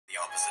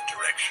opposite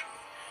direction.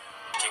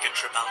 Take a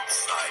trip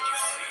outside, you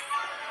see.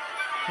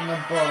 In a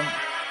bump.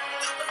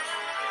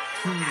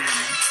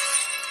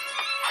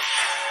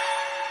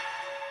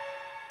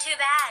 Too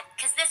bad,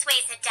 because this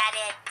way's a dead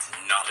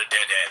end. Not a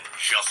dead end,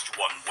 just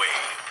one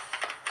way.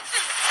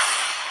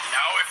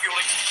 Now if you'll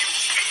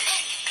excuse me.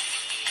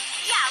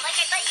 Yeah, like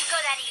I'd let you go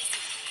that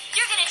easy.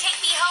 You're gonna take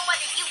me home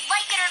whether you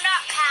like it or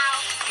not, pal.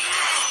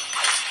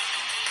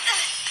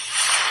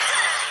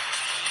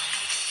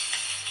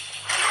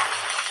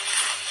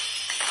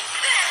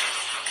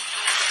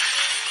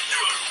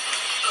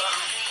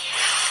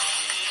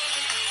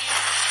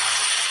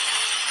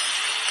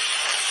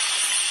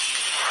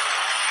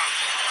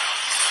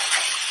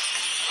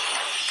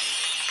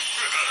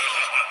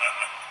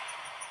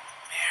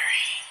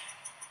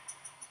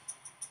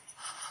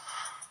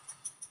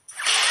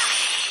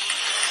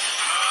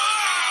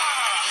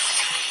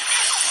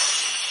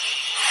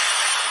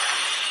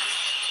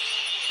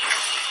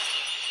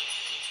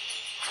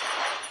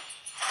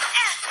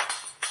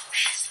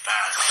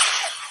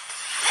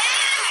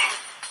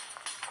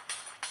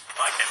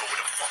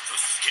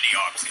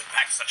 Arms can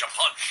pack such a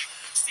punch.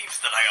 Seems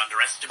that I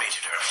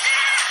underestimated her.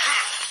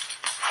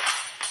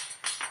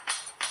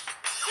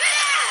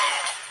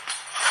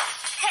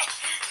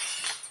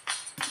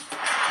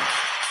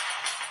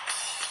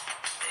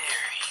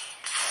 Mary.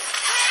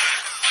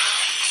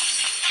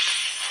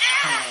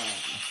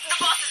 The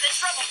boss is in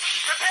trouble.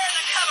 Prepare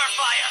the cover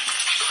fire.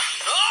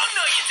 Oh,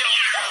 no, you don't.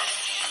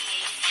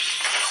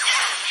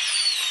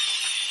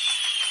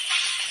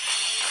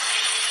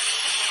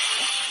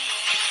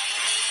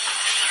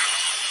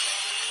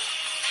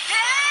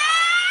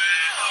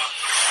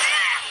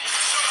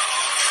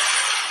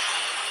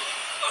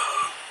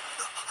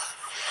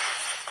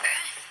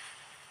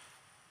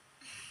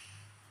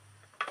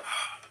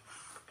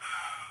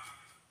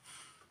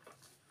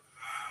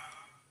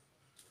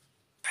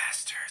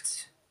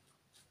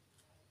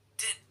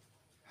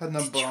 Had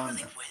no Did you bond.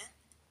 really win?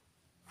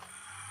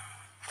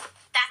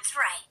 That's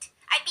right.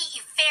 I beat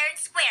you fair and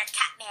square,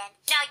 Catman.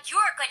 Now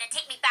you're going to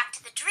take me back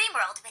to the dream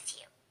world with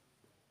you.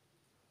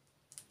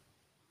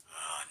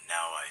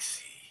 Now I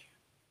see.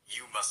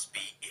 You must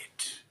be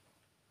it.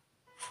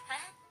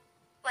 Huh?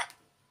 What?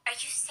 Are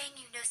you saying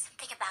you know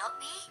something about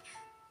me?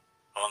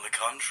 On the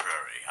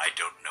contrary, I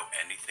don't know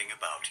anything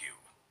about you.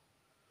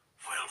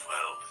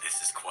 Well,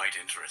 this is quite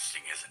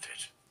interesting, isn't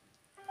it?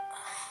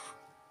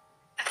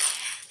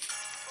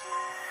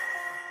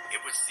 It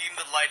would seem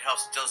the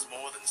lighthouse does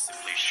more than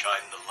simply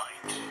shine the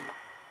light.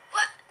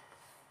 What?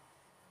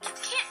 You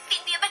can't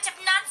feed me a bunch of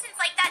nonsense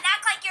like that and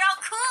act like you're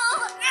all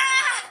cool.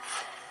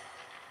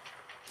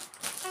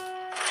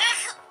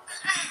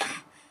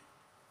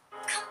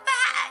 Come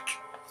back.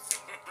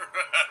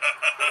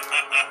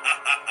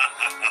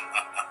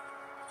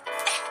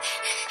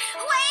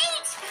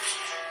 Wait!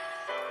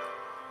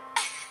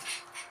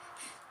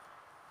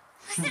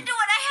 Listen to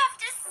what I have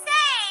to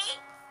say.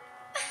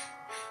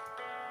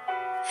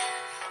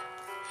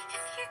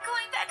 If you're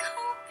going back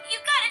home, you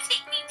gotta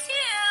take me too.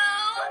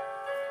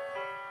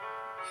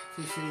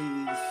 So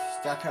she's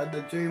stuck out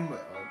the dream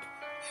world.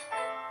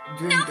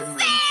 Dream No dimension.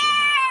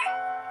 fair!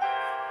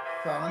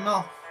 Fair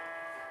enough.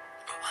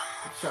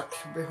 It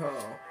sucks to be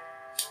her.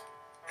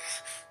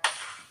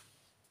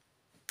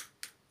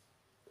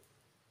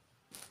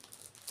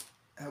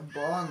 Her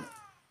bond.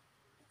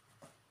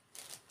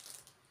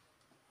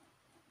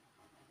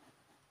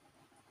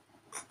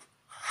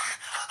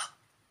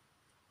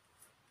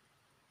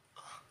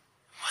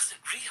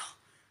 Wasn't real.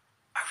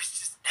 I was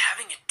just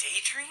having a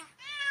daydream.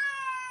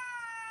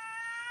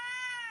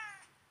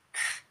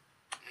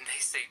 They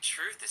say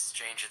truth is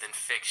stranger than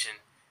fiction.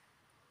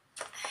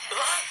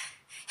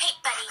 Hey,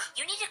 buddy,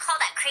 you need to call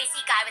that crazy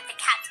guy with the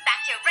cats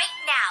back here right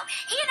now.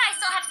 He and I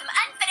still have some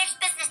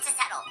unfinished business to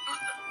settle.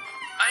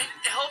 I'd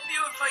help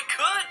you if I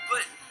could,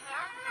 but...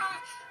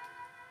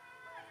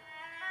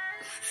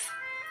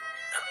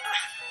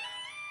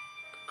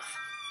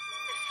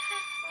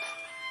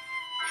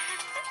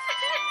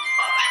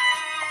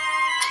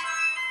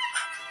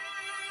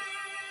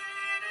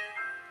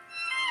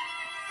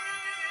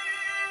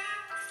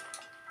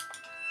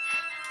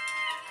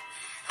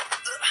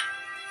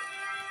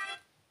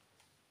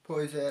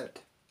 Pause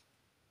it.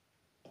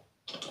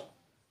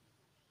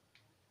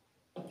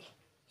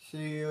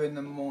 See you in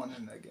the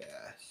morning, I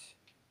guess.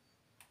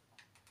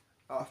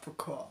 After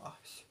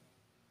class.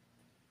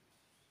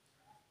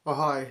 Oh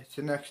hi, it's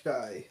the next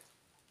day.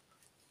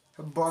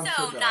 A bunch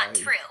So, of not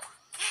day. true.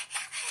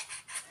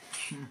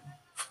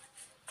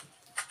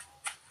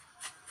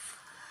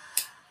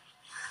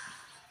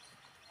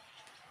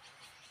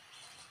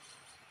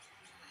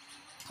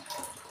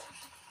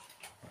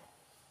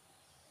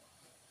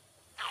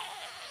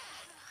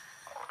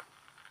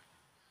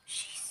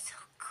 She's so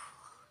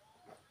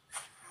cool.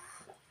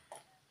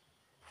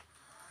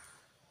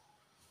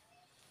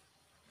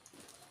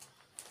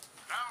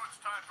 Now it's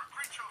time for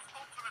Creechow's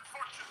ultimate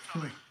fortune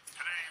telling.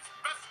 Today's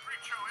best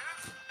Creechow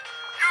is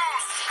you,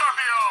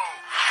 Scorpio.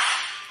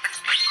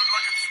 Expect good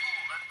luck at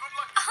school and good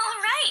luck. All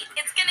right,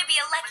 it's gonna be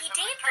a lucky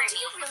day for me. Do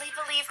you really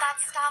believe that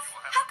stuff?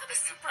 How come a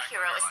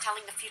superhero is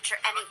telling the future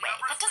anyway?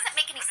 That doesn't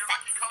make any sense.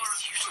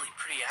 It's usually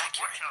pretty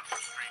accurate. Watch out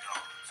for stray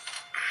dogs.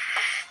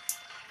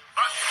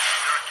 But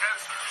you're a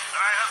cancer,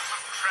 and I have some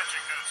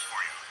tragic news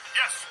for you.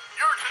 Yes,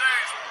 you're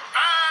today's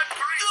bad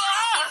creature.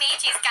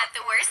 Yumiji's got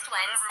the worst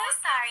one. So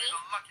sorry. The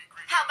lucky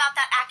creature. How about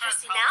that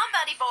accuracy now,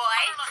 buddy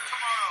boy? Not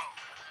tomorrow.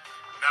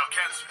 Now,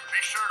 Cancer,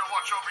 be sure to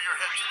watch over your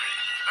head today.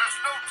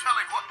 There's no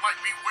telling what might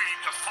be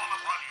waiting to fall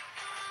upon you.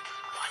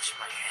 Watch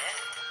my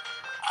head.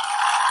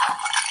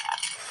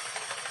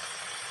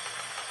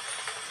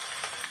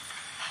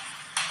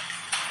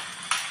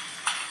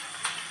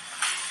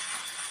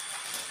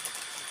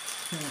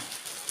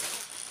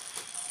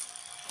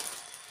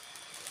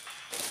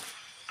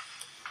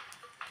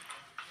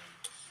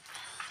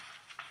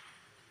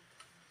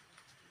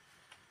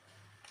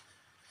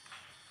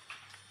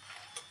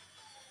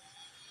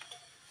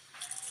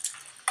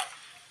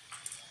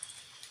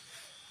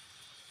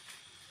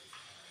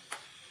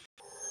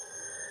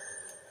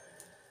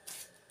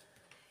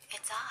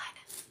 It's odd.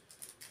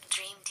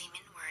 Dream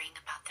demon worrying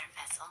about their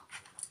vessel.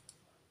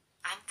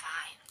 I'm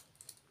fine.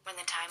 When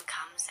the time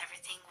comes,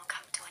 everything will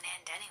come to an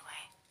end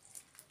anyway.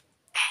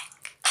 Bang.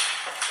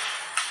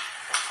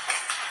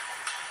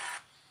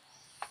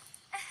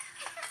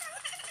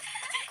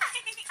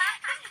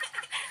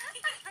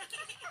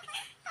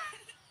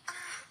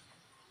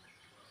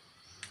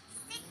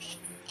 Six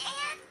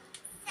and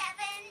 7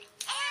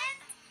 and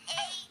 8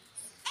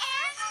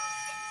 and...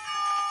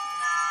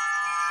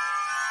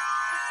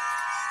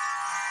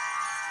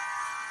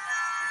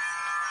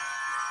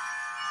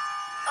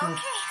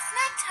 Okay,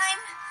 snack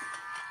time.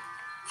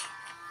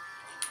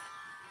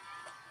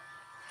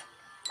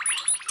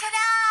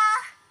 Ta-da!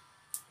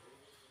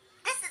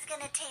 This is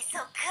gonna taste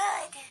so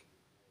good.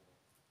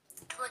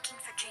 Looking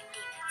for dream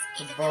demons,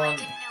 even though I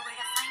didn't know where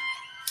to find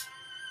them.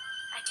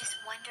 I just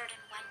wondered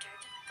and wondered,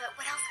 but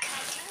what else could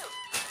I do?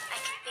 I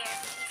could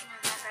barely even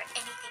remember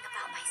anything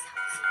about myself.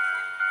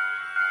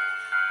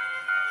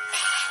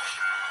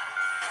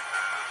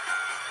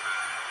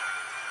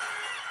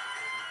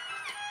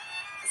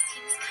 It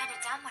seems kind of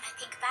dumb when I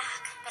think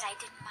back, but I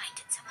didn't mind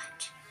it so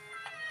much.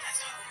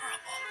 That's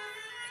horrible.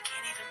 I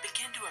can't even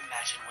begin to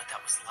imagine what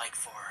that was like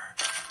for her.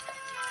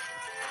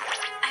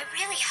 I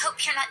really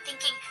hope you're not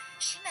thinking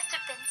she must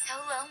have been so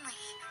lonely.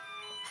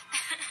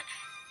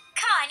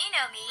 Come on, you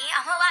know me.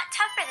 I'm a lot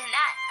tougher than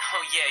that.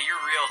 Oh yeah, you're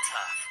real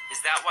tough.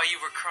 Is that why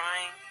you were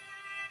crying?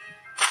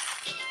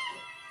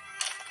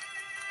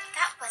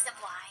 That wasn't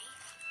why.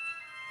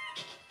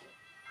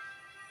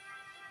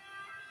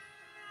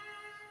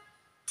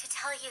 To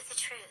tell you the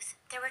truth,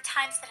 there were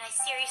times that I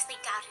seriously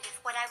doubted if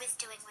what I was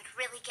doing would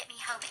really get me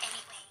home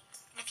anyway.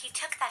 And if you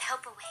took that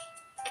hope away,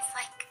 it's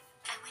like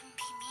I wouldn't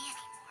be me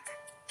anymore.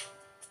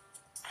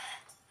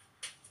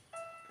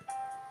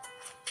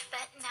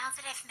 But now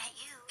that I've met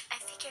you,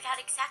 I figured out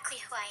exactly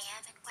who I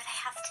am and what I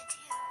have to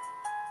do.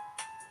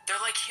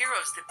 They're like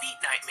heroes that beat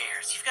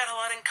nightmares. You've got a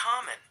lot in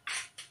common.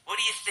 What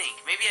do you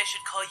think? Maybe I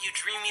should call you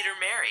Dream Eater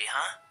Mary,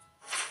 huh?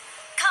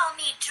 Call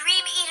me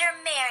Dream Eater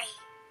Mary.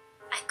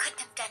 I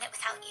couldn't have done it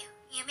without you.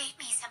 You made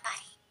me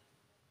somebody.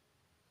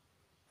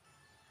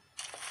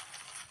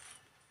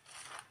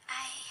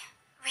 I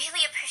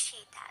really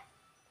appreciate that.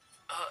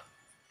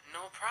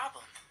 No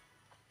problem.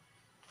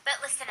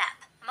 But listen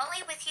up. I'm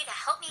only with you to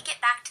help me get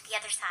back to the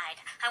other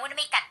side. I want to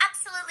make that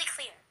absolutely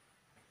clear.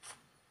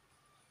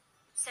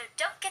 So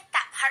don't get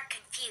that part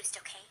confused,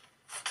 okay?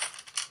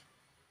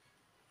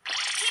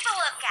 Keep a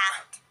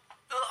lookout.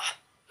 Ugh,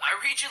 I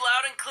read you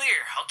loud and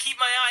clear. I'll keep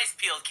my eyes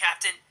peeled,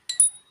 Captain.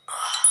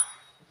 Ugh.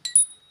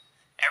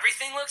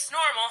 Everything looks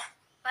normal.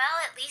 Well,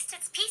 at least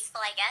it's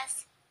peaceful, I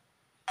guess.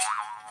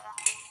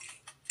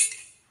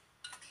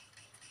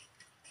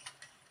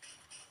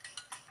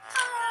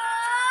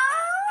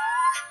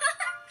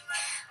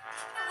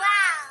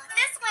 Wow,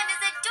 this one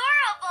is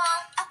adorable.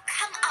 Oh,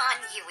 come on,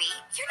 Yui.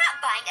 You're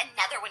not buying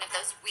another one of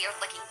those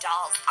weird-looking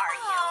dolls, are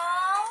you?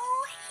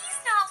 Oh,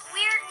 he's not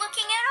weird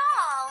looking at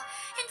all.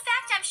 In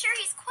fact, I'm sure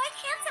he's quite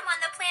handsome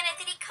on the planet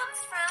that he comes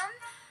from.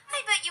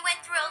 I bet you went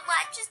through a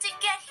lot just to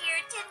get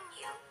here, didn't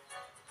you?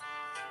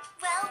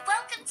 Well,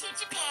 welcome to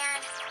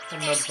Japan.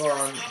 And There's the Rose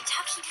bond. again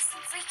talking to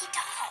some freaky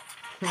doll.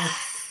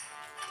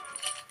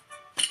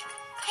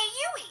 Hey,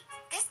 Yui.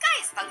 This guy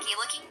is funky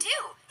looking,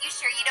 too. You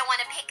sure you don't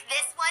want to pick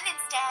this one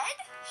instead?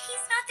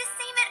 He's not the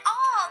same at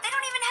all. They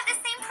don't even have the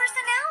same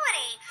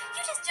personality.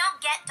 You just don't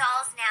get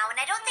dolls now, and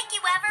I don't think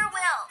you ever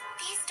will.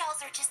 These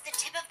dolls are just the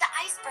tip of the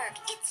iceberg.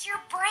 It's your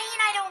brain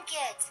I don't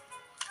get.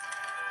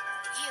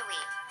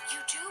 Yui, you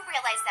do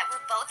realize that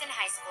we're both in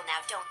high school now,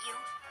 don't you?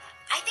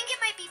 I think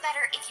it might be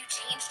better if you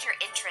changed your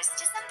interest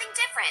to something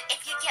different,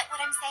 if you get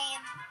what I'm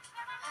saying.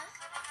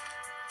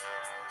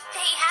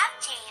 They have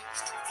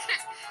changed.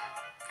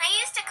 I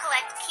used to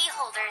collect key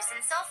holders and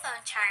cell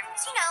phone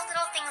charms, you know,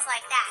 little things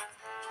like that.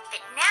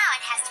 But now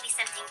it has to be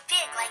something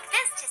big like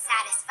this to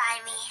satisfy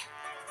me.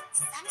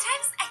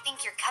 Sometimes I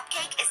think your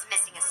cupcake is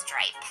missing a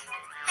stripe.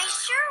 I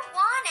sure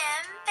want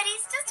him, but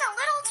he's just a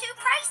little too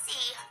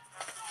pricey.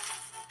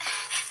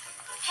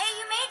 Hey,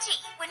 you made Meiji,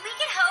 when we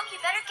get home,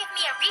 you better give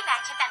me a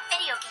rematch of that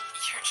video game.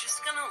 You're just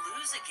gonna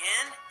lose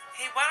again?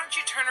 Hey, why don't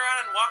you turn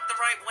around and walk the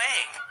right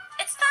way?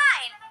 It's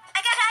fine.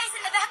 I got eyes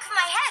in the back of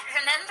my head,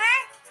 remember?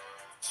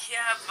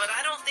 Yeah, but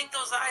I don't think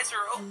those eyes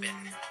are open.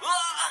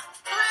 Ah!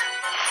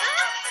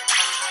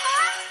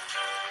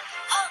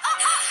 Oh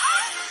no!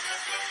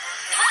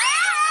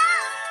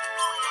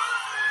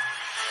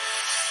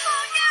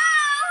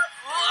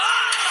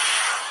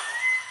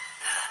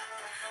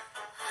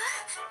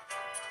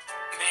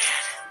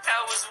 Man,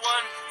 that was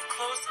one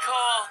close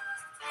call.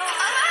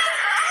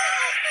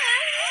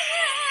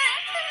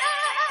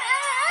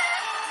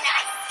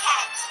 Nice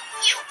catch,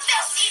 you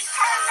filthy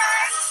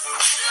pervert!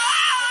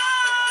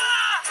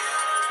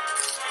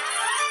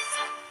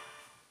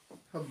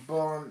 Her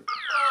bond.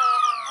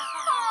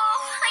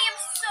 Oh, I am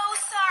so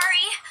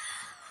sorry.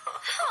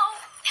 Oh,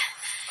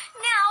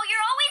 now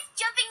you're always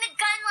jumping the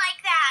gun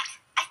like that.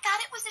 I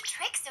thought it was a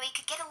trick so he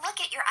could get a look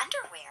at your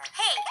underwear.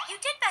 Hey,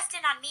 you did bust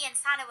in on me and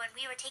Sana when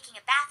we were taking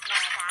a bath and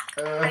all that.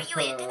 Are you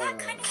into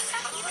that kind of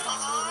stuff, Yui?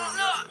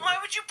 No,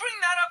 why would you bring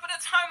that up at a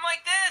time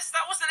like this?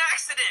 That was an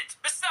accident.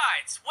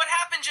 Besides, what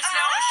happened just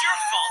now was your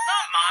fault,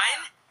 not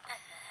mine.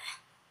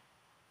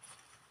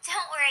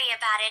 Don't worry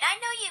about it.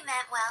 I know you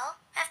meant well.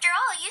 After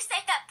all, you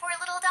saved that poor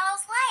little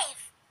doll's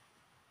life.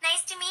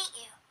 Nice to meet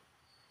you.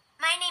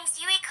 My name's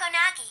Yui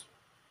Konagi.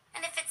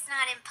 And if it's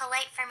not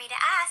impolite for me to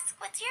ask,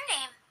 what's your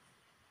name?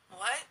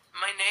 What?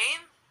 My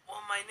name?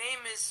 Well, my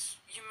name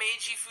is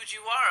Yumeji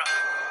Fujiwara.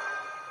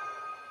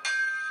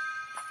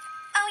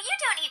 Oh, you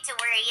don't need to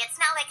worry. It's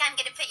not like I'm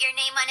gonna put your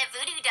name on a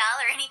voodoo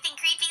doll or anything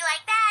creepy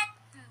like that.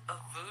 A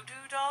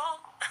voodoo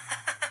doll?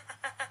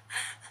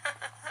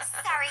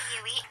 Sorry,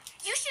 Yui.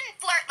 You shouldn't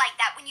flirt like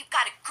that when you've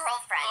got a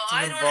girlfriend. Oh,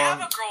 I don't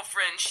have a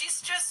girlfriend.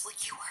 She's just... Well,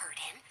 you heard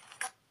him.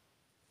 Go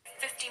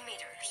 50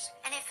 meters.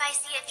 And if I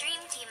see a dream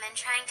demon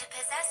trying to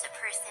possess a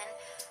person,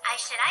 I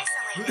should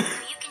isolate it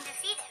so you can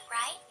defeat it,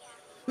 right?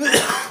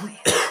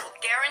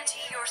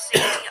 Guarantee your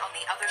safety on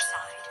the other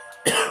side.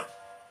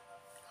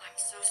 I'm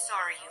so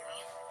sorry,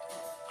 Yui.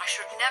 I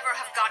should never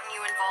have gotten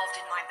you involved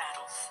in my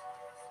battles.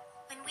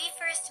 When we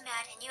first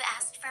met and you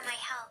asked for my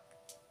help,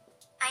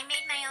 I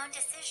made my own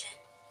decision.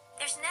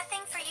 There's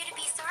nothing for you to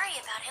be sorry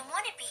about. I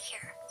want to be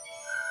here.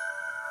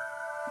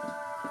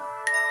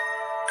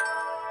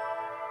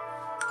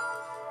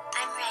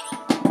 I'm ready,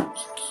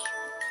 Inky.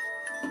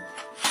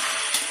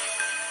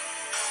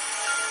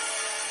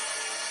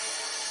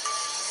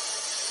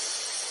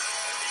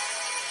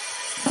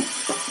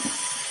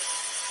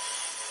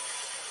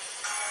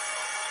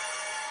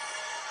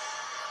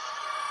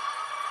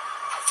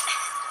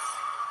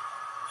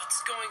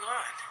 What's going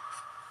on?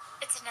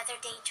 It's another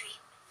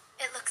daydream.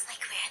 It looks like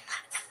we're in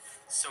luck.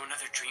 So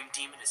another dream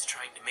demon is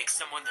trying to make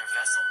someone their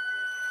vessel?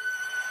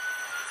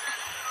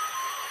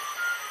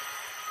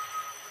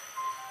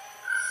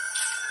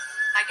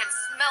 I can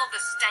smell the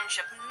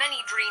stench of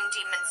many dream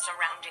demons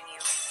surrounding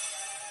you.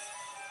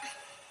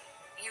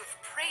 You've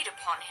preyed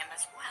upon him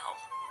as well.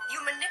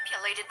 You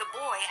manipulated the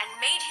boy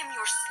and made him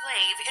your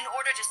slave in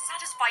order to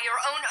satisfy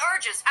your own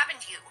urges,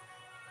 haven't you?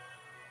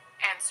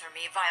 Answer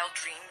me, vile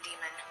dream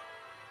demon.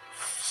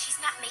 She's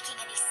not making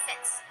any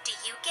sense. Do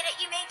you get it,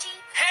 Yumeji?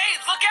 Hey,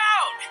 look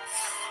out!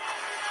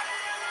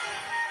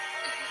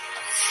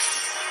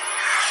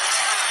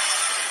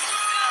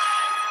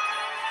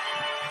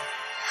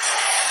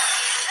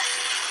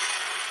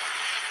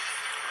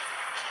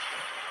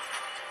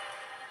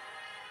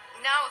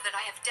 Now that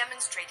I have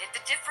demonstrated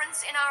the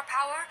difference in our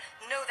power,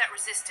 know that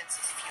resistance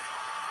is futile.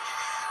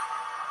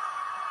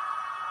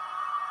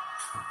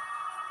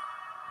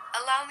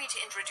 Allow me to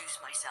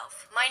introduce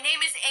myself. My name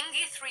is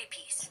Engi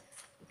Threepiece.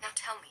 Now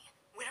tell me,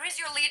 where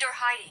is your leader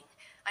hiding?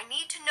 I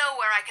need to know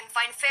where I can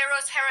find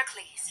Pharaoh's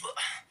Heracles.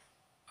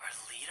 Our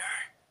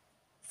leader?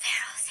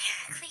 Pharaoh's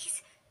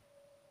Heracles?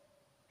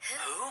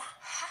 Who?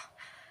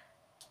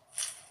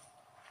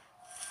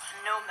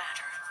 No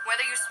matter.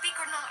 Whether you speak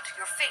or not,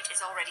 your fate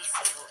is already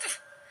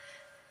sealed.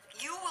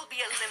 You will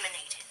be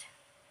eliminated.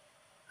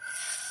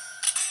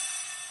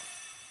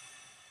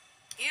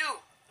 You,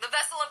 the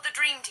vessel of the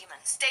Dream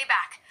Demon, stay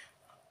back.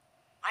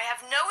 I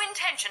have no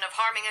intention of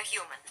harming a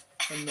human.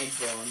 And the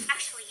bond.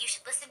 Actually, you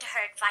should listen to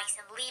her advice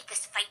and leave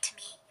this fight to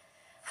me.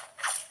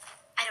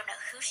 I don't know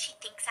who she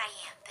thinks I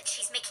am, but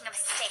she's making a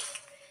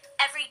mistake.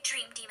 Every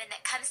dream demon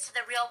that comes to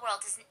the real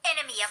world is an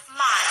enemy of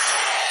mine.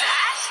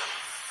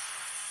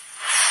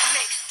 That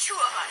makes two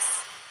of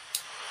us.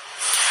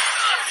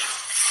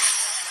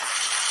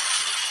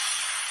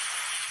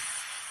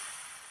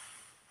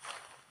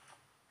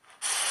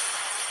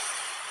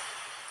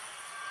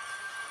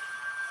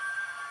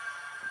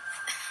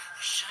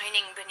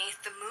 Shining beneath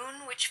the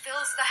moon which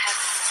fills the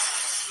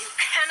heavens, you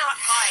cannot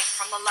hide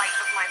from the light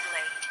of my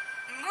blade.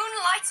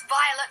 Moonlight's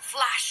violet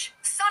flash,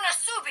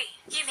 Sanasubi.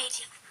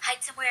 Yumeji,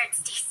 hide somewhere and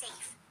stay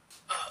safe.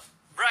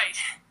 Right.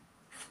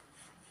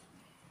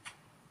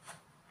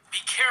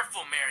 Be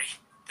careful, Mary.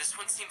 This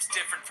one seems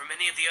different from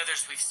any of the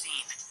others we've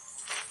seen.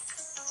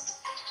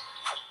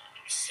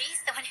 She's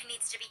the one who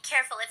needs to be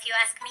careful if you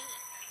ask me.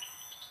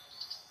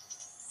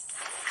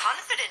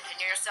 confident in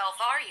yourself,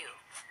 are you?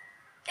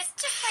 It's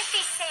just like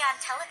they say on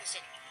television.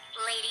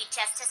 Lady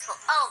Justice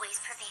will always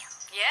prevail.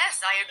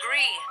 Yes, I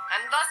agree.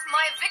 And thus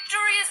my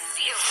victory is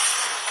sealed.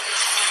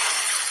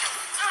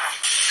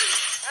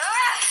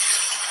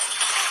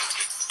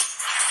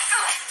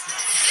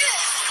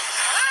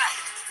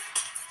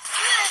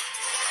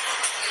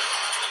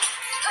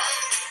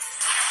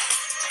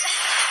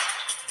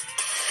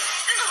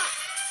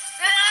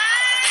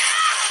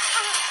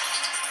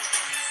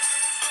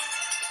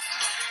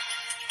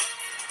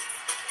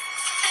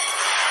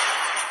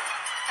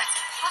 That's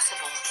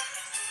impossible.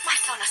 My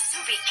son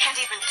Asubi can't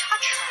even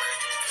touch her.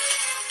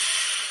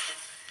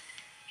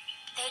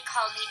 They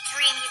call me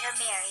Dream Eater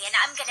Mary, and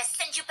I'm gonna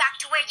send you back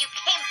to where you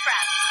came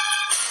from.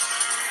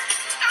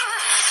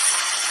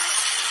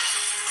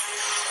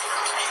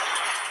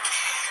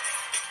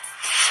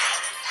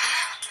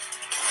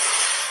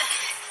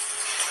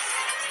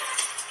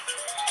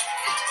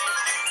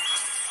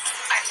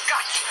 I've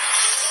got you.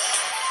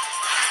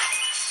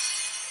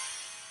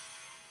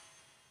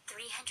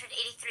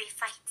 383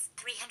 fights,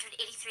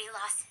 383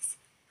 losses.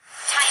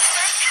 Time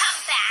for a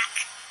comeback!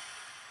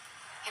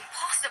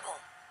 Impossible.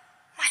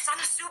 My son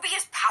Asubi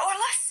is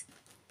powerless?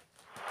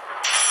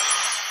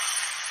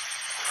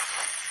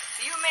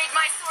 You made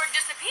my sword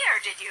disappear,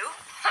 did you?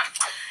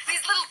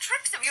 These little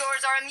tricks of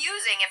yours are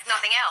amusing, if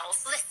nothing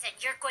else. Listen,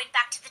 you're going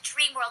back to the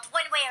dream world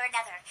one way or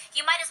another.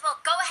 You might as well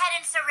go ahead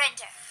and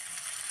surrender.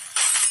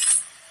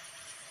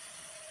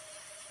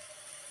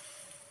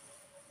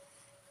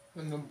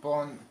 And the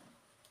bond.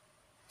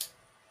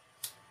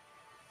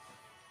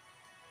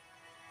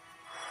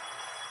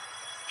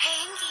 Hey,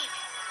 Engie,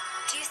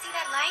 do you see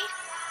that light?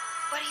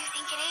 What do you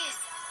think it is?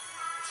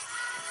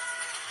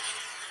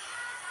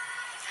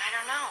 I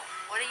don't know.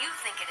 What do you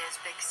think it is,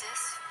 big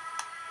sis?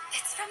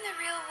 It's from the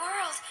real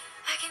world.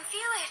 I can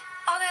feel it.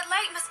 All that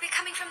light must be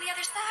coming from the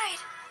other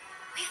side.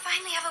 We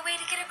finally have a way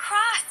to get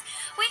across.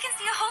 We can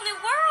see a whole new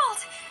world.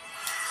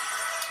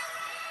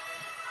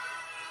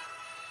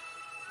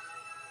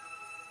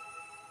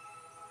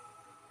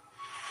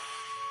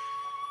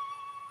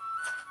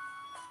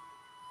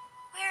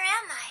 Where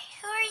am I?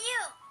 Who are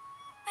you?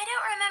 I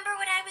don't remember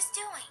what I was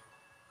doing.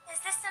 Is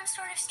this some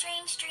sort of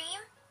strange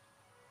dream?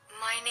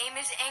 My name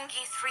is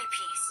Engie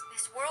Threepiece.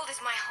 This world is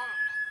my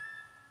home.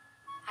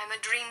 I'm a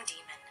dream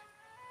demon.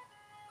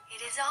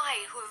 It is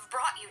I who have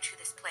brought you to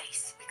this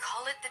place. We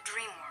call it the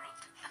Dream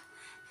World.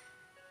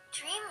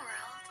 Dream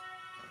world?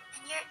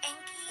 And you're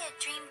Engie, a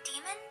dream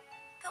demon?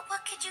 But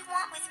what could you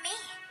want with me?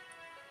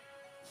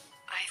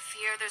 I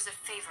fear there's a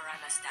favor I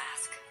must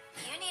ask.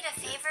 You need a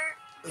favor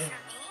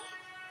from me?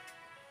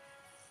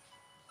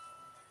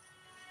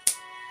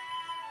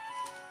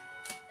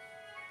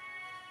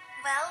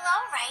 Well,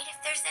 all right. If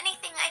there's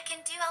anything I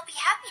can do, I'll be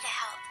happy to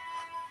help.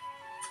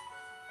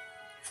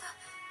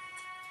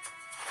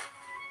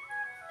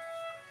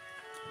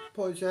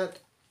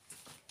 Project.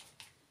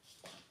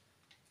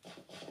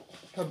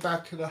 Head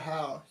back to the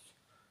house.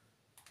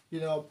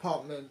 You know,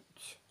 apartment.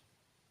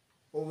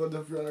 Or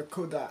whatever you want to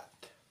call that.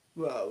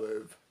 Where I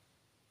live.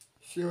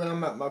 See when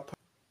I'm at my place.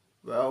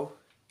 Well,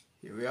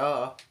 here we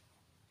are.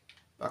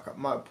 Back at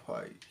my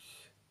place.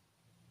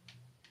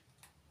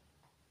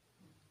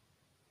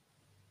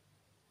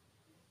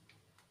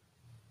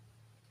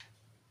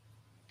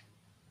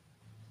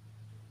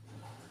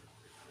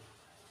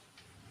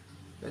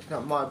 That's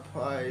not my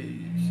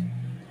place.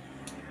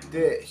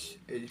 This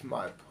is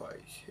my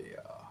place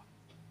here.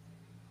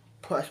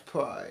 Press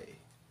play.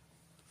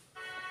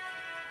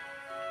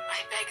 I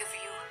beg of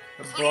you,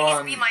 The please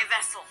bond. be my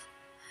vessel.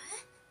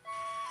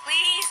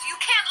 Please, you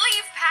can't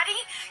leave, Patty.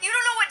 You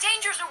don't know what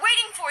dangers are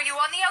waiting for you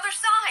on the other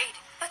side.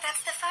 But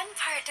that's the fun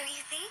part, don't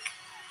you think?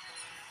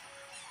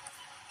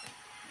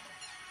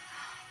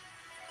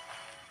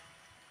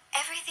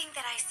 Everything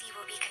that I see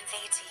will be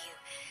conveyed to you,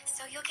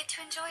 so you'll get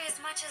to enjoy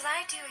as much as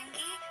I do,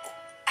 Engie.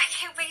 I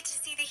can't wait to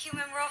see the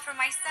human world for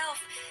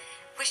myself.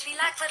 Wish me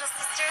luck, little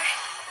sister.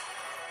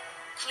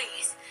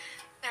 Please,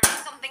 there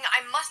is something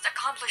I must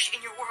accomplish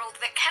in your world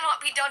that cannot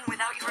be done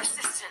without your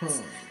assistance.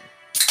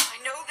 I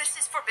know this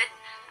is forbidden,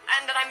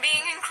 and that I'm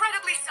being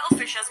incredibly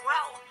selfish as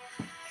well.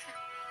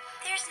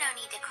 There's no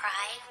need to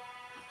cry.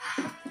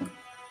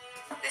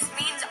 This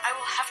means I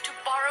will have to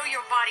borrow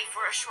your body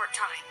for a short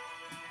time.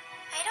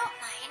 I don't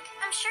mind.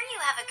 I'm sure you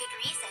have a good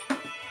reason.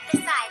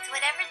 Besides,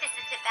 whatever this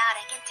is about,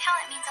 I can tell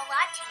it means a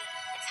lot to you.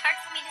 It's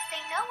hard for me to say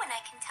no when I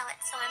can tell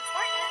it's so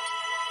important.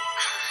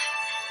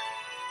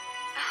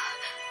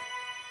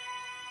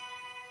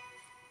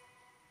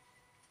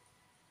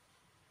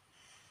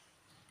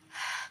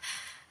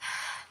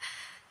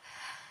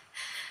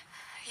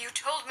 You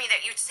told me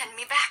that you'd send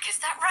me back,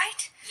 is that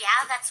right?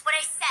 Yeah, that's what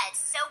I said.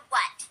 So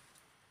what?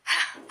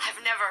 I've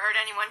never heard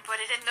anyone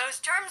put it in those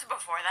terms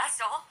before,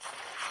 that's all.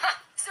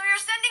 So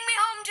you're sending me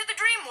home to the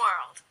dream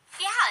world?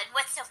 Yeah, and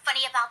what's so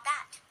funny about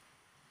that?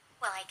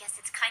 Well, I guess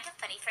it's kind of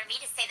funny for me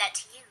to say that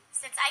to you,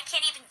 since I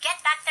can't even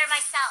get back there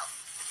myself.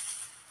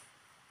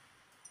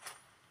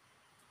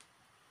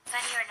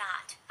 Funny or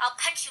not, I'll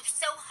punch you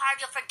so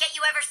hard you'll forget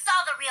you ever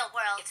saw the real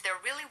world. If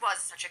there really was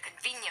such a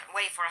convenient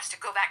way for us to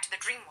go back to the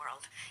dream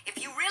world, if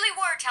you really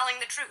were telling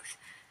the truth,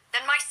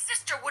 then my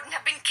sister wouldn't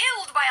have been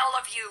killed by all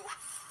of you.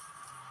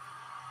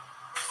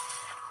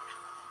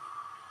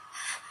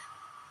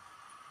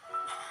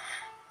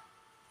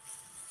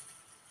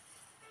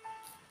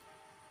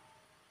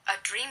 A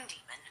dream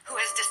demon who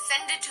has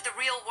descended to the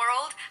real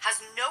world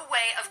has no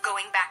way of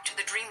going back to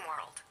the dream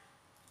world.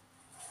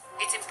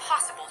 It's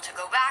impossible to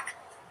go back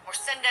or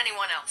send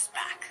anyone else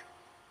back.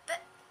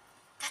 But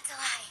that's a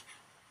lie.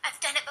 I've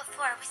done it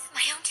before with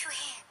my own two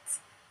hands.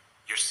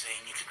 You're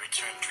saying you can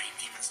return dream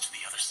demons to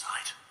the other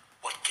side?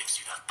 What gives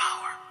you that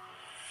power?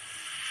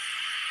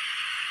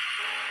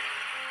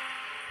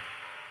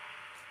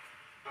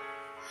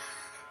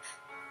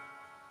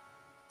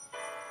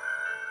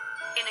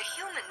 In a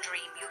human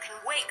dream, you can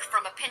wake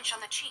from a pinch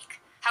on the cheek.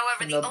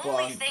 However, And the a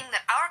only bond. thing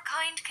that our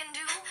kind can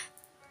do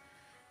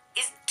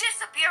is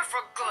disappear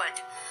for good.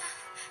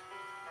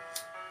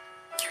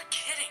 You're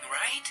kidding,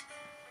 right?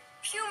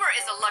 Humor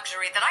is a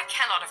luxury that I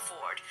cannot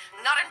afford,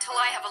 not until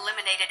I have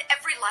eliminated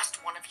every last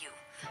one of you.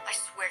 I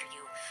swear to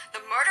you, the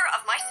murder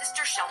of my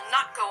sister shall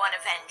not go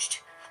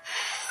unavenged.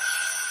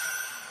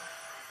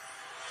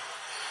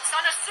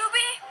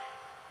 Sanasubi,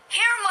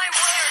 hear my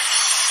words.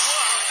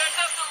 Whoa, that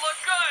doesn't look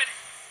good!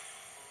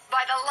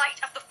 By the light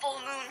of the full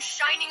moon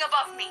shining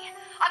above me,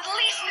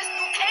 unleash this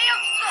bouquet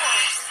of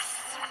swords.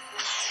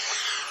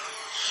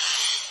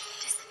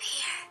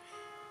 Disappear.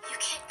 You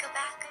can't go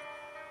back.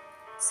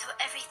 So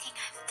everything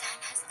I've done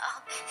has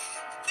all been...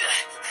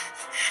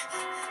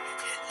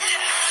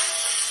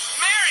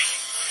 Mary!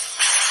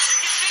 You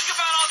can think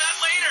about all that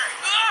later!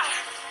 Ugh!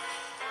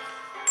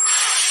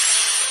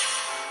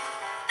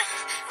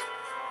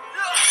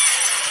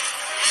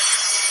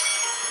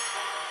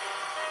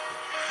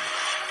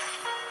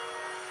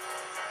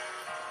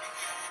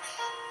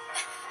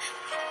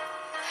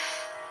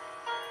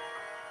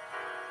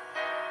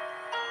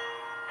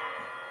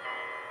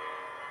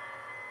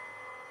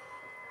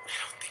 I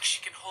don't think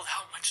she can hold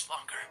out much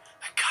longer.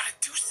 I gotta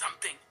do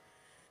something.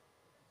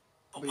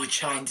 But We what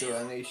should I can't do do?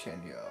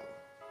 anything, yo.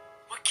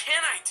 What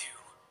can I do?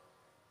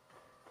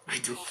 I We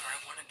told just- her I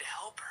wanted to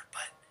help her,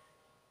 but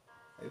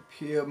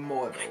Appear when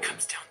mortal. it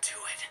comes down to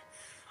it,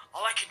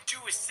 all I can do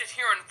is sit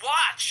here and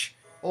watch.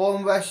 Or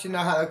unless you know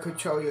how to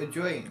control your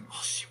dreams.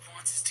 All she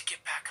wants is to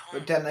get back home.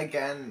 But then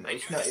again, I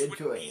it's knew not this your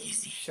wouldn't be dream,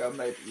 easy. so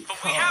maybe you But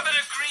we have an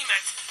can't.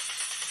 agreement,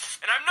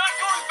 and I'm not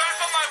going back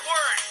on my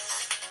word.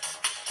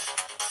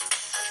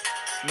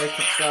 Make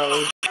it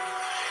go.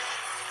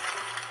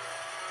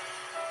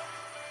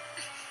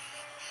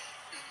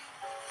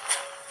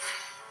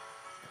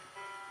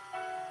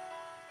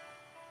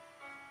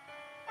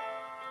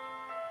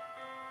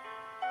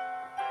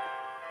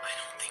 I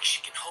don't think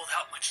she can hold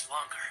out much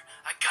longer.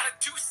 I gotta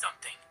do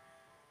something.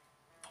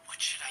 But what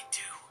should I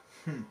do?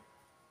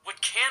 What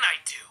can I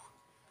do?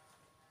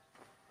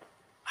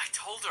 I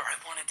told her I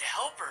wanted to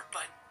help her,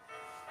 but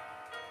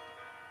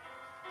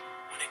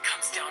when it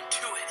comes down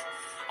to it,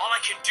 all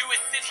I can do is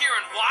sit here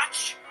and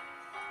watch.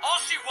 All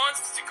she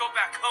wants is to go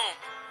back home.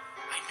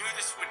 I knew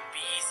this wouldn't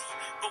be easy,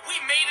 but we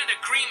made an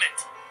agreement.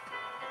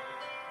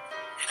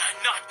 And I'm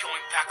not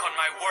going back on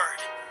my word.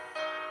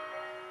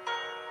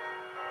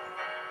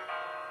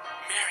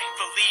 Mary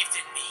believed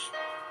in me.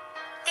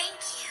 Thank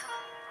you.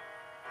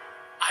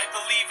 I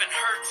believe in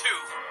her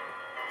too.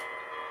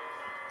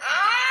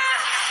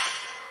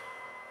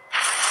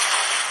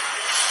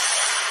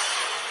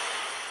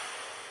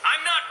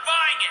 I'm not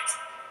buying it.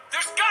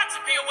 There's got to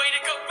be a way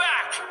to go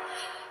back.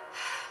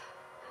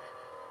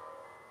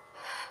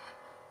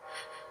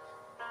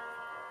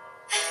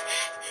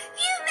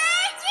 You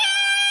magic!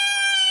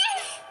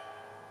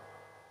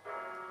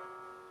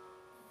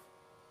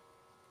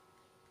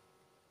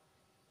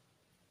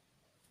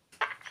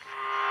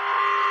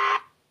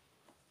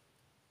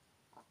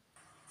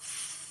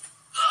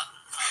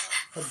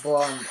 A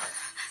bond.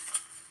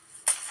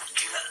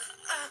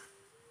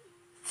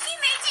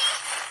 Yumeji!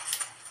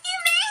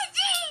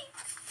 Yumeji!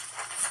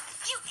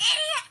 You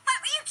idiot! What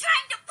were you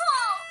trying to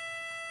pull?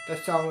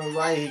 That's the only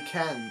way he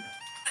can.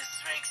 This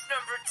ranks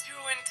number 2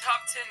 in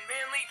top 10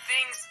 manly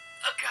things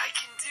a guy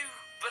can do,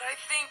 but I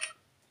think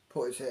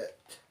Puts it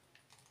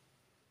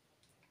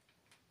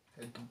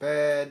into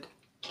bed.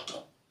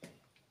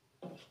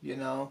 You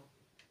know.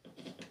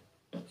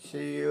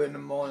 See you in the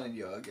morning,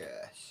 your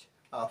guess.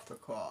 After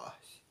class.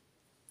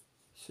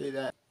 See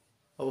that?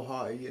 Oh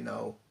hi, you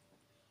know.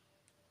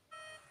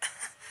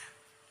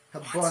 A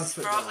bunch once is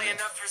of probably guys.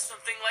 enough for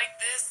something like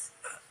this.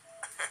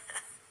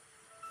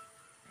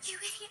 You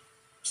idiot.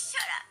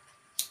 Shut up.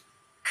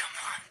 Come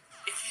on.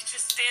 If you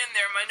just stand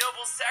there, my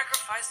noble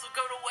sacrifice will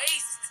go to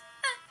waste.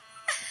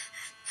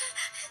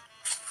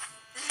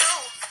 No!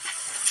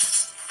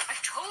 I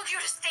told you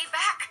to stay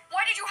back!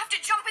 Why did you have to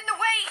jump in the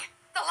way?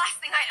 The last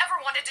thing I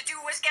ever wanted to do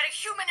was get a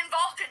human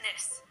involved in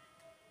this.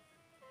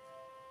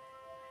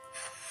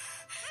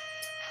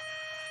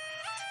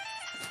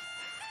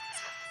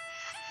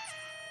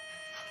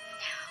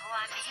 Now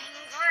I'm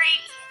angry.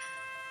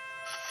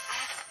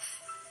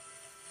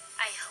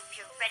 I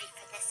you're ready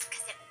for this,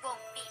 because it won't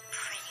be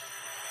pretty.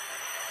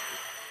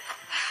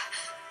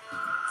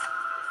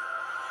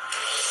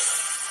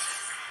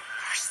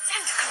 Her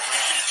scent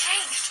completely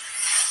changed.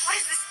 What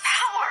is this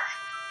power?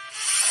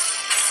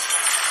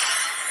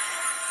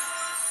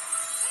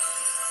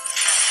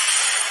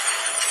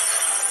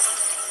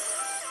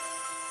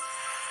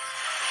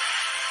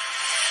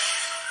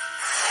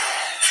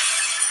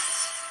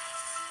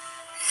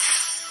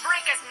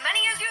 Break as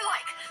many as you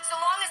like. So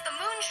long as the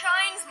moon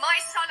shines, my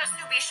son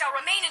Asubi shall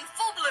remain in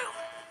full bloom.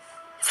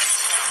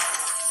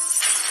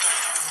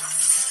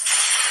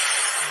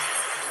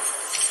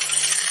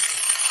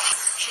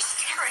 She's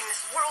tearing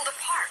this world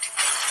apart.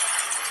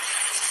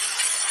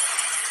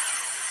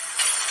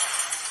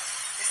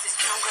 This is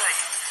no good.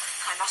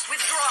 I must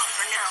withdraw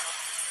for now.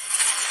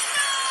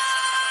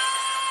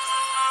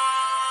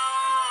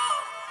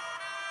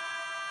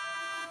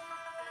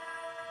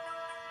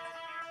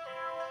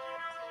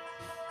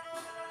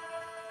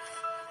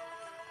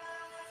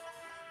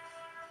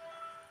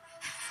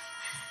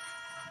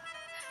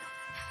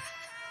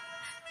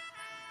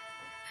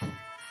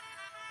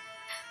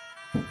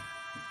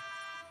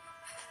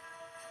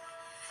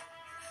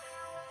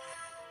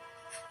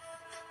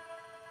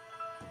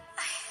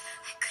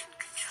 I couldn't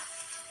control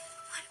it.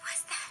 What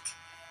was that?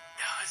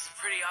 That was a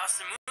pretty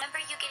awesome move. Remember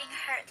you getting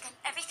hurt, then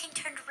everything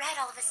turned red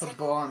all of a sudden.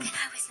 bond. Then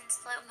I was in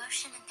slow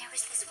motion and there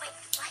was this white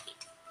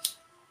light.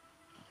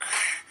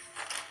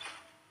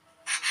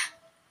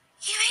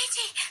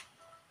 Yuichi!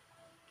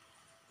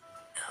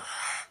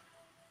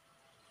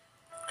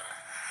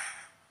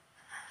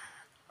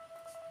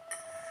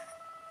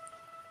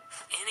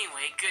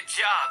 Anyway, good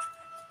job.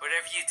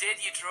 Whatever you did,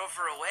 you drove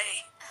her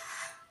away.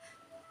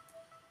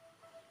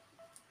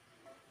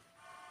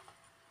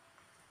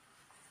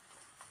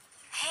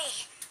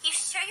 Hey, you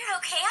sure you're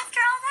okay after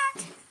all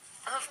that?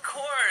 Of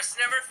course,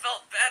 never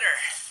felt better.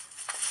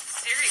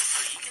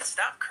 Seriously, you can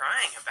stop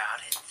crying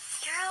about it.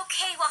 You're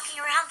okay walking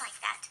around like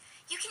that.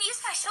 You can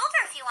use my shoulder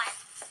if you want.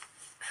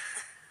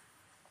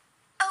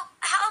 Oh,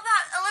 how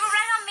about a little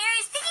ride on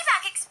Mary's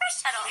piggyback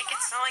express shuttle? Make it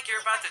sound like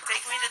you're about to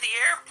take me to the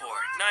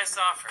airport. Nice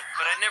offer,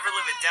 but I'd never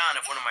live it down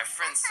if one of my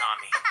friends saw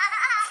me.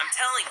 I'm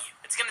telling you,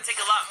 it's gonna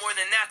take a lot more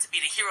than that to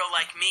beat a hero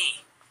like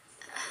me.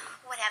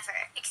 Whatever.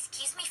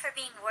 Excuse me for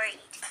being worried.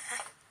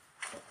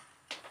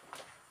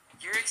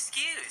 You're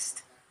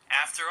excused.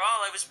 After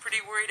all, I was pretty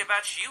worried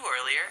about you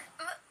earlier.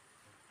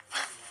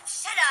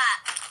 Shut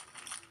up!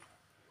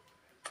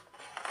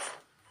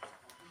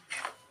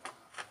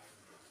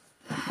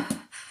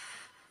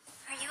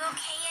 Are you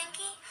okay,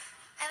 Enki?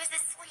 I was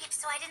asleep,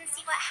 so I didn't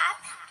see what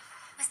happened.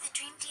 Was the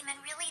dream demon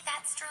really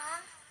that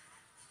strong?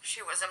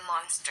 She was a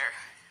monster.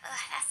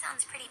 Ugh, that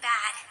sounds pretty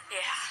bad.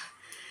 Yeah.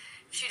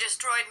 She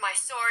destroyed my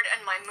sword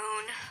and my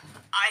moon.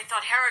 I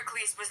thought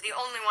Heracles was the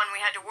only one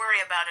we had to worry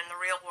about in the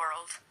real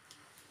world.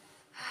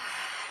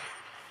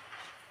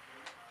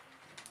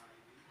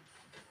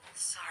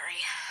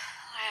 Sorry.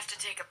 I have to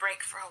take a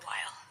break for a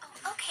while.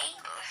 Oh, okay.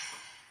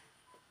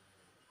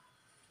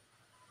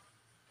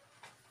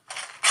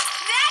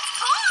 That's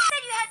cool!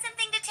 Said you had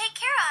something to take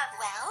care of.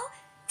 Well,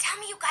 tell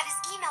me you got his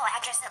email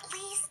address at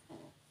least.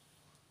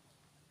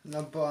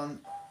 No bond.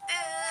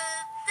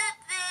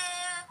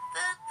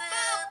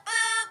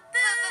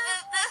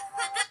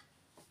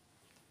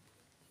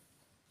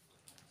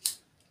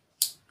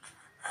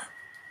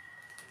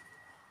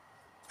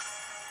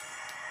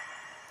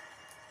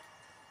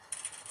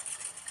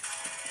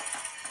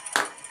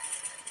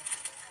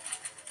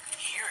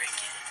 Here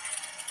again.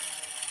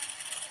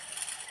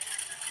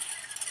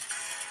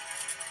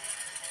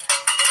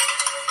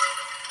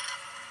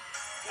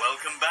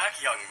 Welcome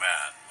back, young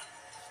man.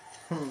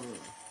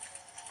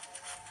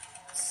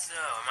 So,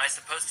 am I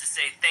supposed to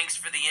say thanks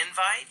for the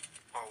invite?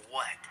 Or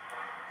what?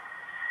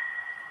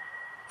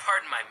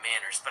 Pardon my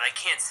manners, but I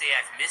can't say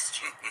I've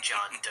missed you,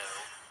 John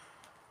Doe.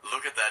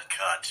 Look at that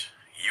cut.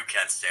 You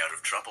can't stay out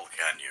of trouble,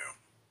 can you?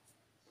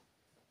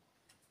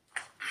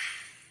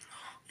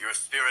 Your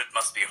spirit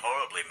must be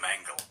horribly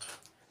mangled.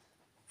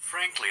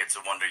 Frankly, it's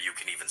a wonder you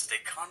can even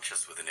stay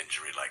conscious with an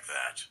injury like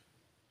that.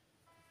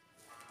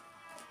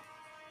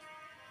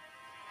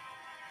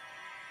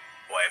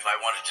 Why, if I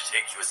wanted to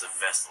take you as a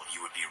vessel,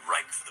 you would be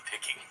ripe for the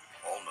picking.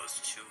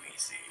 Almost too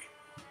easy.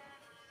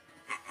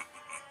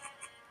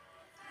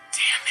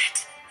 Damn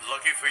it.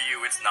 Lucky for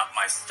you, it's not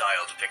my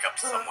style to pick up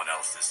someone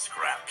else's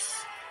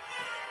scraps.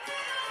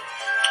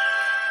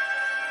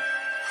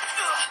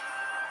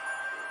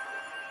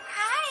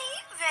 Hi.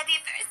 Ready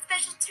for a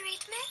special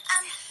treatment?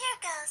 Here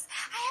goes.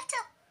 I have to...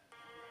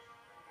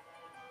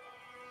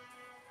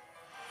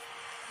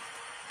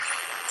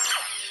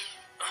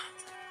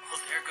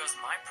 Well, there goes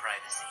my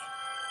privacy.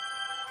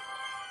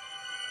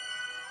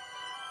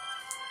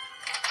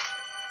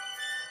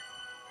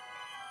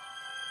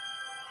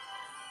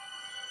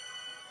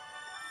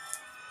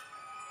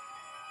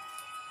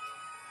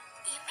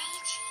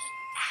 Yumeji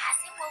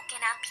hasn't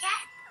woken up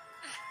yet?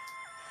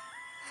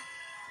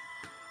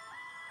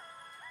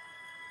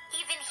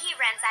 Even he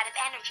runs out of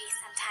energy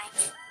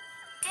sometimes.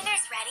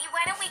 Dinner's ready.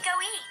 Why don't we go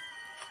eat?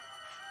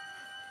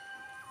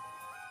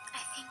 I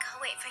think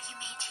I'll wait for you,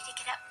 Meiji, to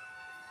get up.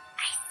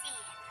 I see.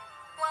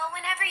 Well,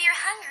 whenever you're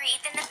hungry,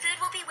 then the food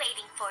will be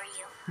waiting for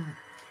you.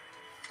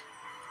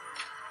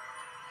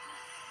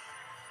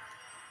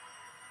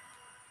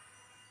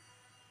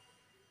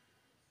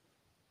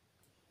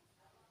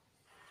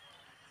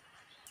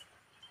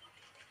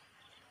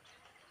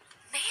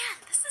 Man,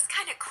 this is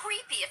kind of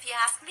creepy if you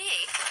ask me.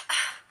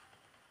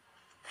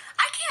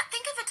 I can't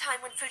think of a time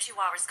when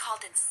Fujiwara's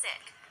called in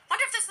sick.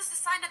 Wonder if this is a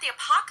sign of the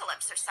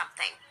apocalypse or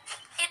something.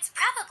 It's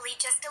probably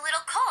just a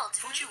little cold.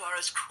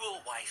 Fujiwara's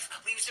cruel wife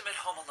leaves him at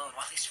home alone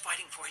while he's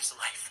fighting for his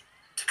life.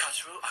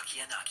 Takatsuru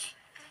Akiyanagi.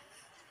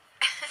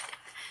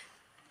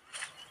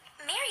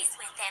 Mary's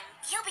with him.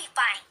 He'll be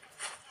fine.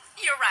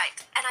 You're right.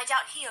 And I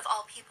doubt he of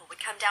all people would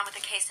come down with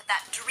a case of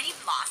that dream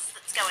loss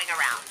that's going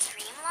around.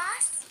 Dream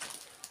loss?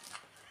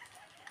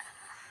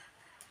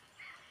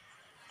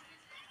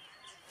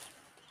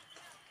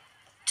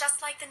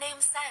 Just like the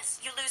name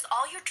says, you lose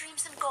all your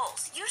dreams and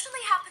goals.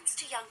 Usually happens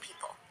to young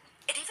people.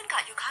 It even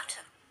got Yukato.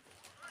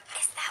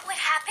 Is that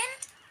what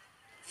happened?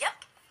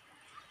 Yep.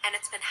 And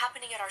it's been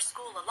happening at our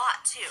school a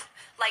lot, too.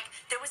 Like,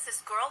 there was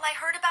this girl I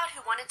heard about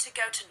who wanted to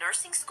go to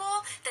nursing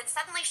school, then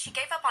suddenly she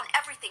gave up on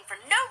everything for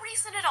no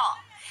reason at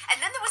all.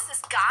 And then there was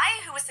this guy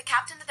who was the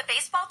captain of the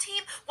baseball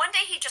team. One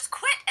day he just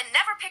quit and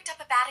never picked up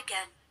a bat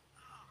again.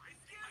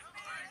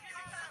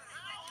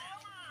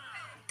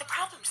 The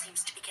problem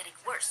seems to be getting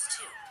worse,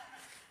 too.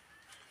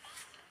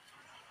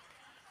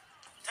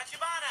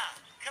 Tachibana,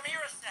 come here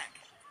a sec.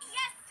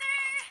 Yes,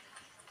 sir.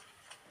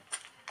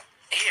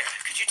 Here,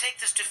 could you take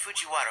this to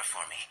Fujiwara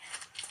for me?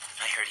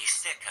 I heard he's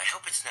sick. I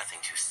hope it's nothing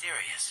too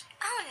serious.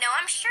 Oh, no,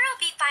 I'm sure he'll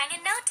be fine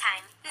in no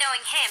time.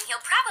 Knowing him, he'll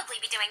probably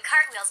be doing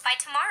cartwheels by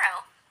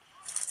tomorrow.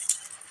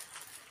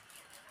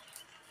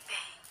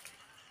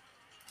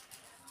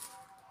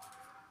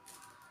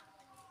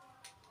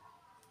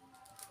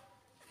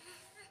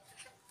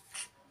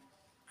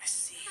 I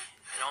see.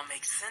 It all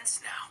makes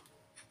sense now.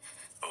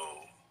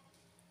 Oh,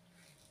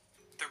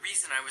 The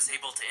reason I was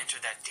able to enter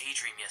that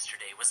daydream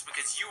yesterday was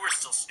because you were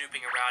still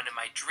snooping around in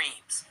my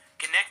dreams,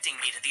 connecting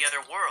me to the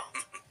other world.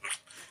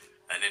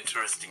 an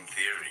interesting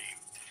theory.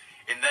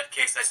 In that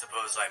case, I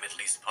suppose I'm at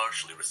least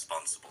partially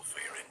responsible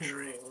for your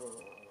injury.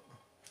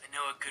 I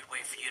know a good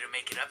way for you to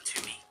make it up to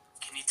me.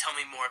 Can you tell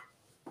me more?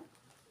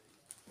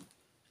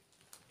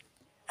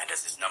 And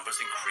as his numbers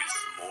increase,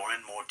 more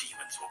and more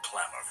demons will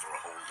clamor for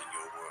a hold in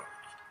your world.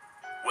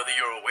 Whether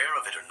you're aware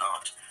of it or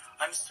not,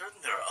 I'm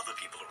certain there are other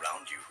people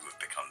around you who have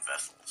become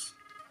vessels.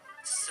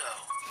 So,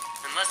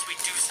 unless we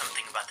do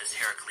something about this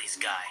Heracles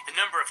guy, the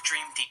number of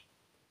dream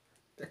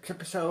Next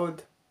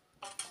episode.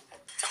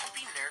 Don't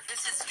be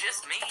nervous, it's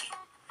just me.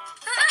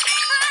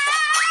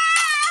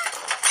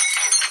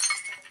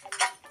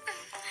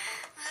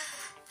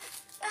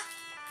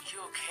 You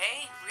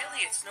okay?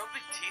 Really, it's no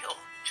big deal.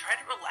 Try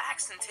to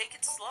relax and take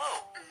it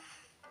slow.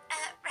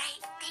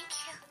 Right, thank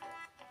you.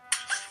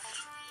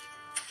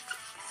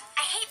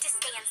 I hate to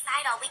stay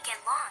inside all weekend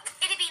long.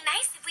 It'd be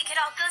nice if we could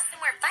all go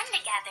somewhere fun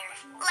together.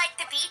 Like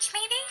the beach,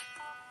 maybe?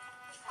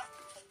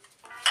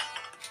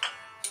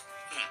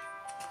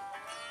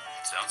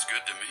 Sounds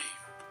good to me.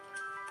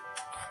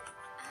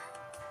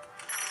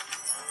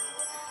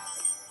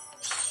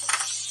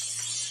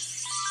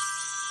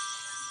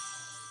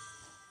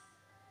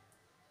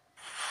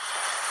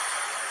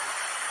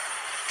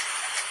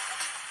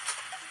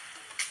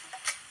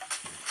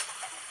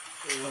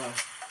 Yeah.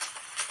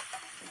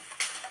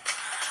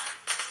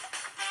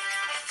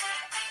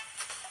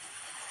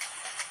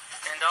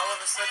 And all of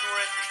a sudden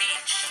we're at the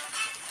beach.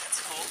 That's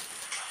cool.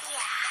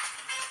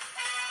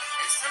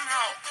 Yeah. And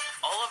somehow,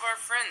 all of our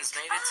friends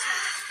made it too.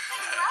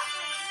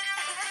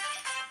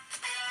 Lovely.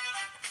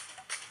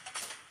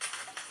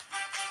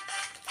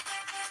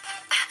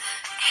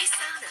 Hey,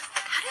 Sana,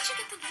 how did you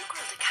get the new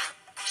girl to come?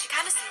 She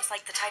kind of seems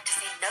like the type to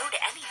say no to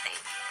anything.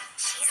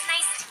 She's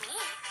nice to me.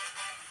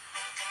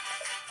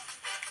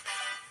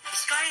 The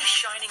sky is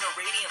shining a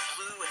radiant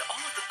blue, and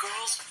all of the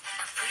girls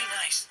are pretty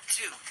nice,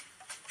 too.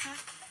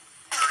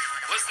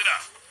 Listen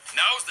up.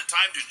 Now's the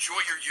time to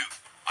enjoy your youth.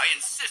 I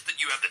insist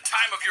that you have the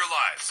time of your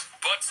lives.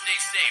 But stay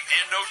safe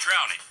and no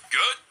drowning.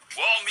 Good?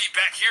 We'll all meet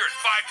back here at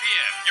 5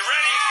 p.m. You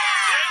ready?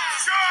 Then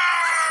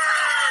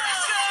charge!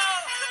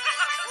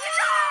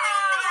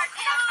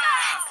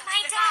 That's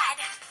my dad.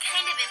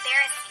 Kind of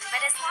embarrassing,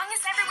 but as long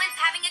as everyone's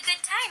having a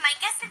good time, I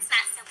guess it's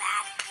not so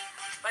bad.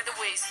 By the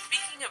way,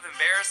 speaking of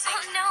embarrassing,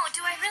 Oh no,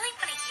 do I really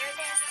want to hear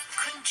this?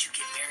 couldn't you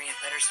get Mary a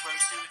better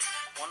swimsuit?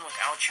 One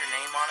without your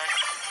name on it?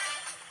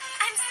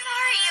 I'm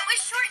sorry, it was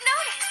short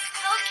notice,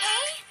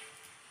 okay?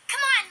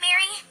 Come on,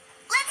 Mary.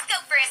 Let's go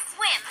for a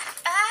swim.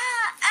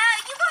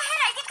 You go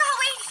ahead. I think I'll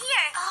wait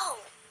here. Oh,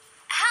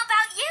 how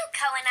about you,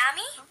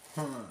 Koinami?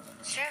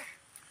 Sure.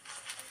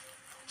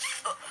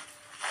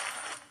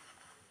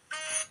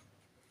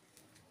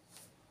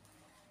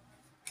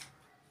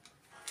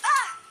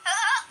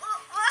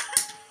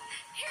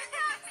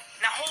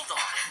 Now hold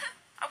on.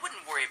 I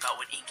wouldn't worry about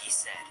what Inky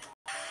said.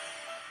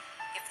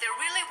 If there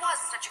really was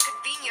such a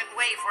convenient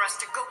way for us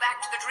to go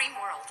back to the dream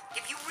world.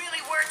 If you really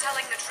were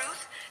telling the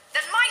truth,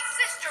 then my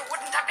sister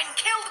wouldn't have been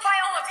killed by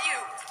all of you.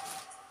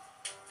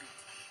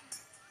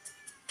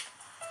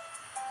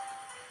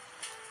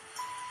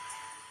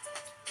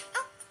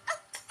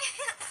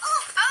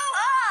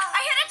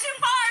 I hit it too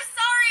far,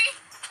 sorry.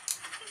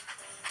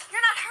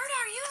 You're not hurt,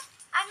 are you?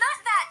 I'm not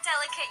that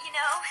delicate, you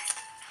know.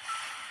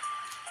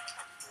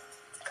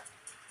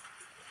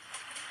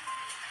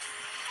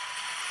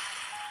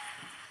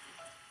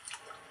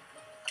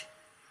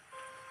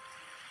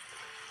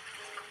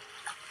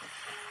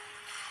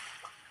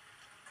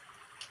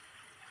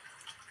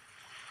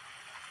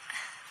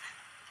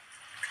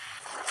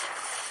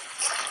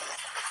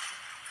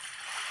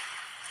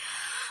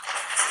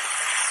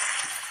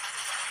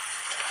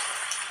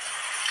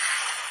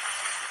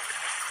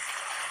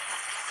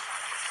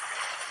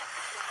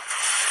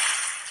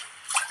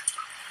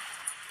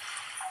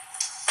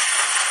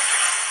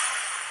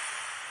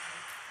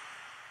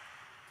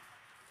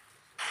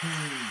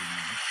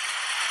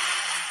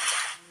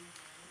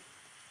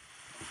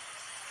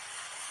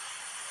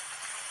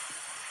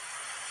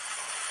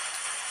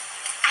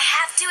 I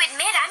have to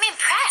admit, I'm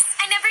impressed.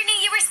 I never knew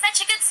you were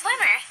such a good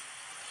swimmer.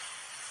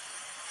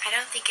 I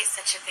don't think it's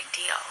such a big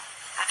deal.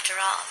 After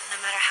all, no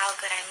matter how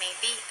good I may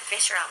be, the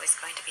fish are always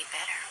going to be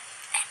better.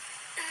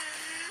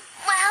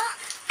 Well,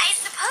 I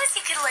suppose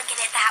you could look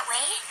at it that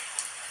way.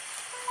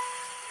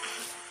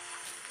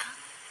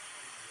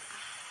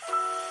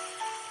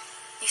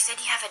 You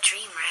said you have a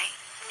dream, right?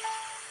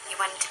 You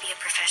wanted to be a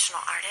professional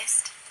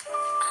artist?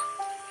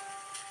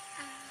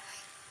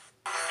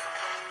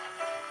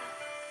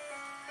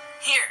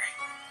 Here.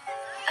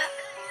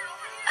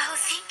 Oh,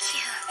 thank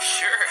you.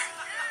 Sure.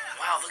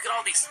 Wow, look at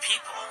all these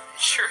people.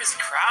 Sure is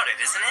crowded,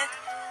 isn't it?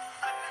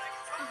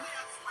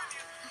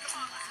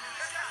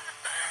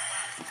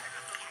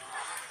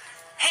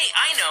 Hey,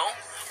 I know.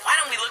 Why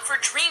don't we look for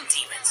dream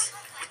demons?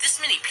 With this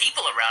many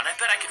people around, I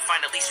bet I could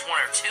find at least one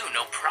or two,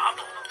 no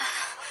problem.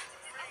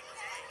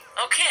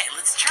 Okay,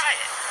 let's try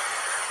it.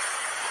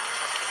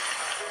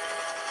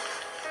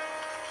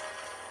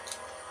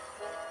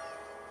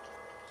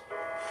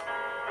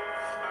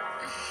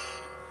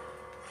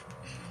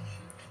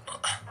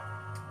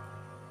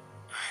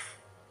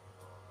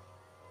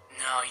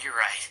 No, you're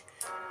right.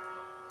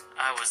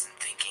 I wasn't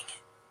thinking.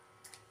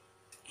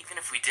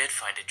 Even if we did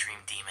find a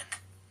dream demon,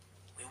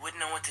 we wouldn't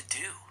know what to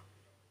do.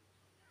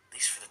 At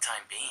least for the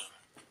time being.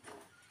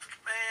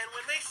 Man,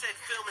 when they said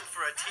filming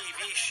for a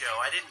TV show,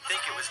 I didn't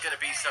think it was going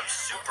to be some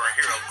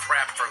superhero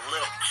crap for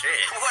little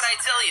kids. What'd I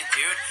tell you,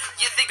 dude?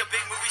 You think a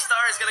big movie star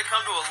is gonna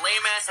come to a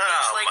lame-ass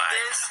beach like my.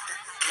 this?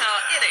 No,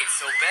 it ain't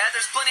so bad.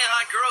 There's plenty of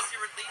hot girls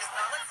here at least.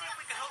 Now, let's see if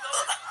we can hook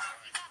up.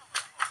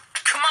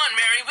 Come on,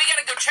 Mary. We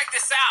gotta go check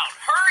this out.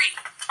 Hurry!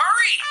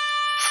 Hurry!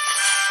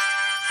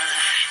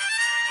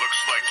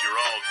 Looks like you're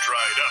all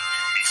dried up,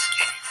 you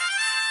Miski.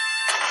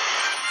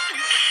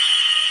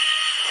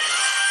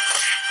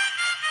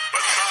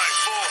 But my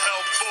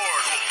full-held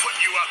board will put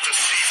you out to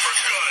sea for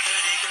good.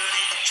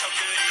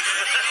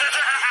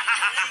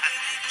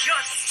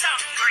 Just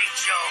stop, Great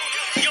Joe.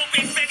 You'll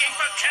be begging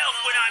for kelp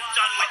when I'm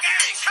done with you.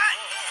 Cut!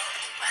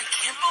 I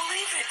can't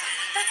believe it.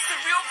 That's the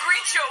real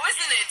Grincho,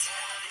 isn't it?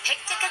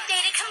 Picked a good day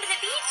to come to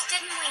the beach,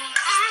 didn't we?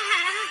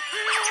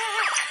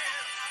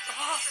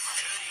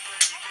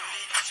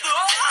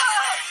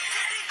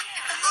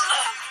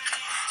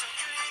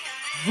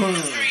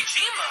 Mr.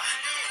 Ijima.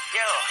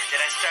 Yo,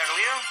 did I startle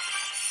you?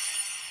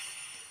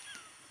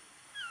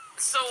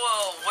 So,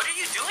 what are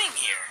you doing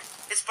here?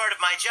 It's part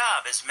of my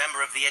job as member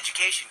of the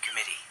education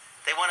committee.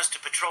 They want us to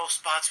patrol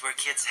spots where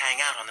kids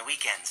hang out on the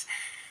weekends.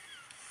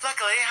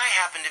 Luckily, I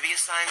happened to be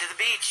assigned to the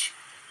beach.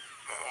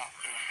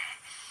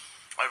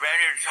 I ran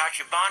into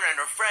Tachibana and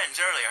her friends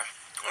earlier.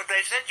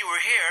 They said you were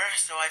here,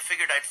 so I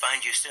figured I'd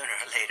find you sooner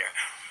or later.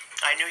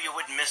 I knew you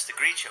wouldn't miss the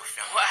Grincho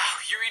film. Wow,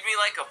 you read me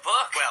like a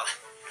book. Well,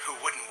 who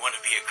wouldn't want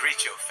to be a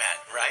Grincho fan,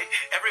 right?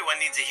 Everyone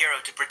needs a hero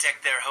to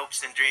protect their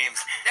hopes and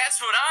dreams. That's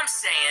what I'm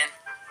saying.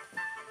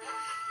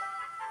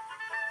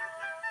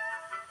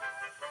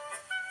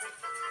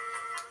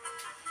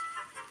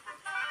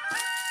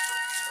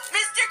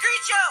 Mr.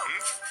 Grincho!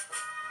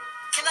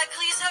 Can I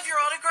please have your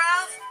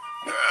autograph?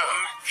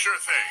 Sure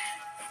thing.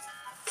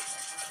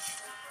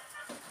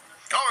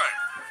 All right,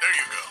 there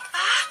you go.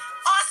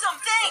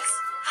 Awesome, thanks!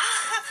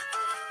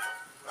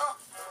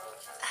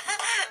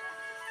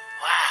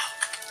 Wow,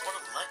 what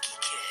a lucky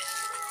kid.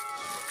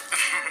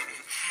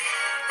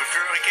 He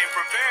certainly came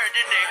prepared,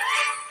 didn't he?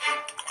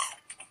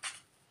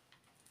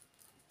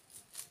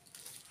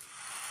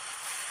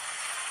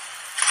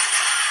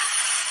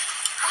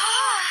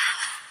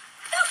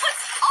 That was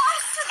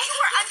awesome! You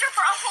were under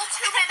for a whole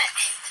 2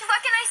 minutes. What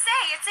can I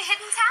say? It's a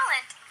hidden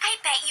talent. I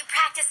bet you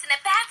practice in a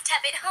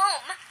bathtub at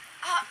home.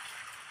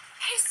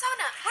 Hey,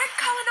 Sona, where'd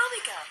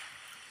Kawanami go?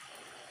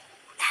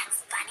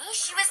 That's funny.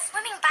 She was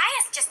swimming by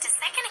us just a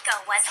second ago,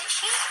 wasn't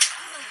she?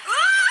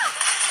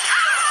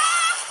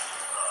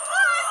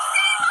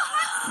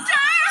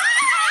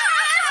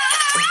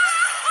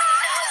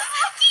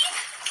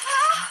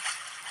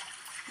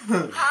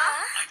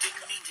 I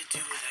didn't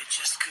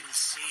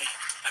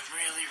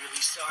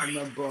really sorry.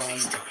 I'm a boy.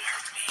 Please don't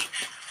hurt me.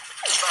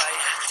 By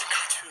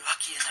Takatsu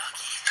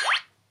Akiyanagi.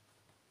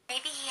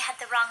 Maybe he had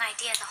the wrong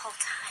idea the whole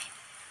time.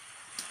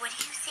 What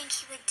do you think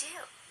he would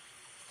do?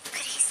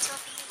 Could he still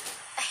be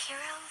a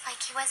hero like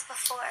he was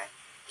before,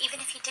 even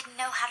if he didn't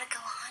know how to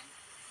go on?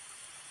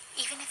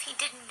 Even if he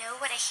didn't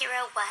know what a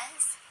hero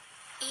was?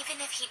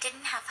 Even if he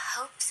didn't have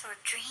hopes or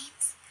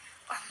dreams,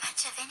 or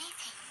much of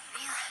anything,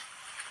 really?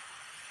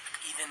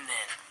 Even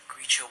then,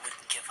 Gricho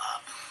wouldn't give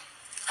up.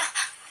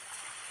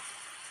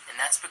 And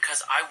that's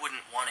because I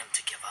wouldn't want him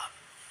to give up.